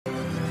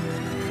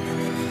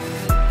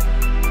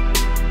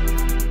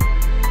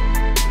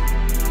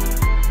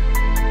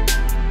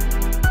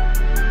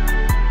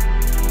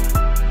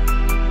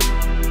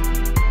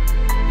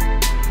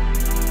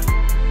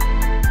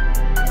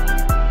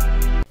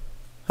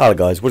Hello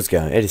guys, what's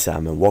going on? It is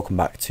Sam and welcome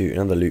back to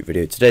another loot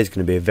video. Today's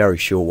going to be a very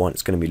short one.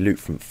 It's going to be loot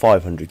from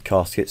 500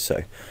 caskets.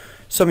 So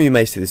some of you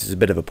may see this as a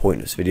bit of a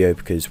pointless video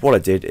because what I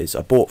did is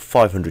I bought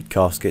 500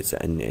 caskets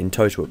and in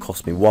total it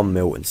cost me 1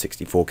 mil and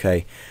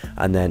 64k,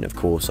 and then of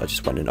course I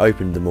just went and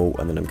opened them all,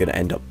 and then I'm going to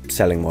end up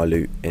selling my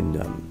loot in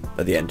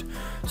at the end.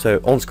 So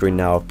on screen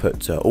now I've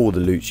put all the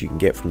loot you can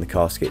get from the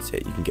caskets.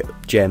 You can get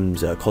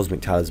gems,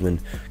 cosmic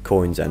talisman,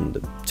 coins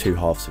and 2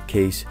 halves of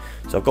keys.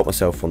 So I've got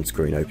myself on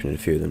screen opening a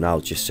few of them now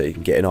just so you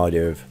can get an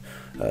idea of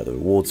the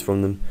rewards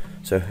from them.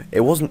 So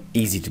it wasn't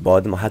easy to buy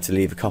them. I had to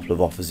leave a couple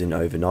of offers in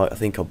overnight. I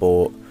think I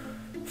bought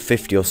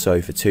 50 or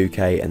so for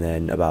 2k, and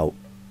then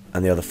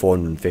the other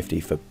 450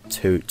 for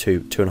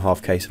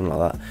 2.5k, something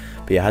like that.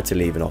 But yeah, I had to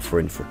leave an offer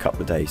in for a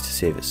couple of days to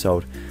see if it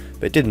sold,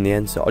 but it did in the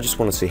end. So I just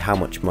want to see how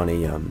much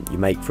money you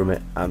make from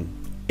it,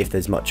 if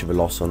there's much of a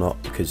loss or not,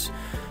 because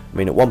I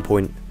mean at one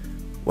point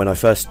when I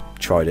first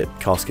tried it,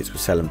 caskets were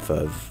selling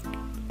for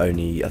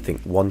only I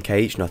think 1k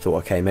each, and I thought,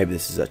 okay, maybe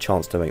this is a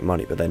chance to make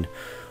money, but then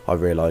I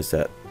realised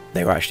that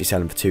they were actually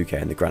selling for 2k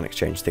and the grand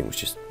exchange thing was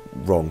just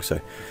wrong. So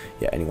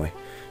yeah, anyway,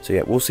 so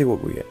yeah, we'll see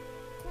what we get.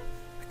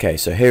 Okay,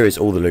 so here is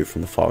all the loot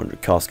from the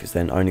 500 caskets.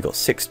 Then I only got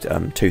 6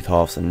 tooth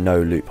halves and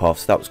no loot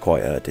halves, so that was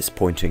quite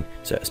disappointing.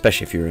 So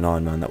especially if you're an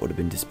Iron Man, that would have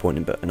been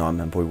disappointing, but an Iron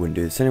Man probably wouldn't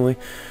do this anyway.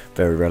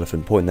 Very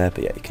relevant point there.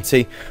 But yeah, you can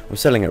see I'm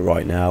selling it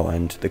right now,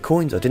 and the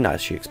coins I didn't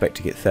actually expect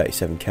to get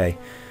 37k,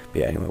 but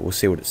yeah, anyway, we'll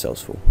see what it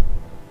sells for.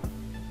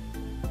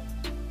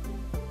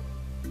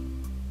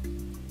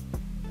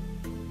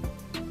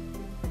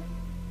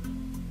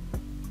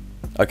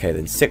 Okay,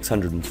 then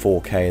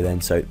 604k then,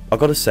 so I've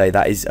got to say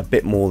that is a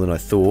bit more than I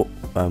thought.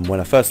 When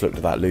I first looked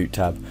at that loot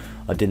tab,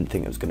 I didn't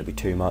think it was going to be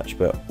too much,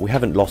 but we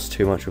haven't lost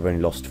too much. We've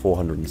only lost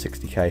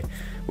 460k,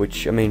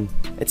 which I mean,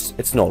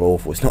 it's not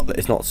awful. It's not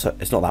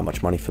that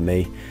much money for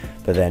me.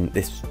 But then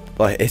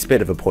it's a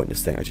bit of a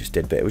pointless thing I just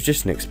did, but it was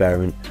just an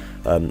experiment.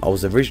 I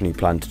was originally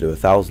planned to do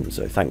 1,000,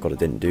 so thank God I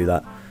didn't do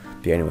that.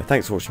 But yeah, anyway,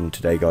 thanks for watching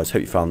today, guys.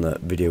 Hope you found the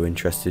video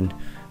interesting,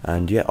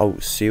 and yeah,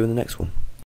 I'll see you in the next one.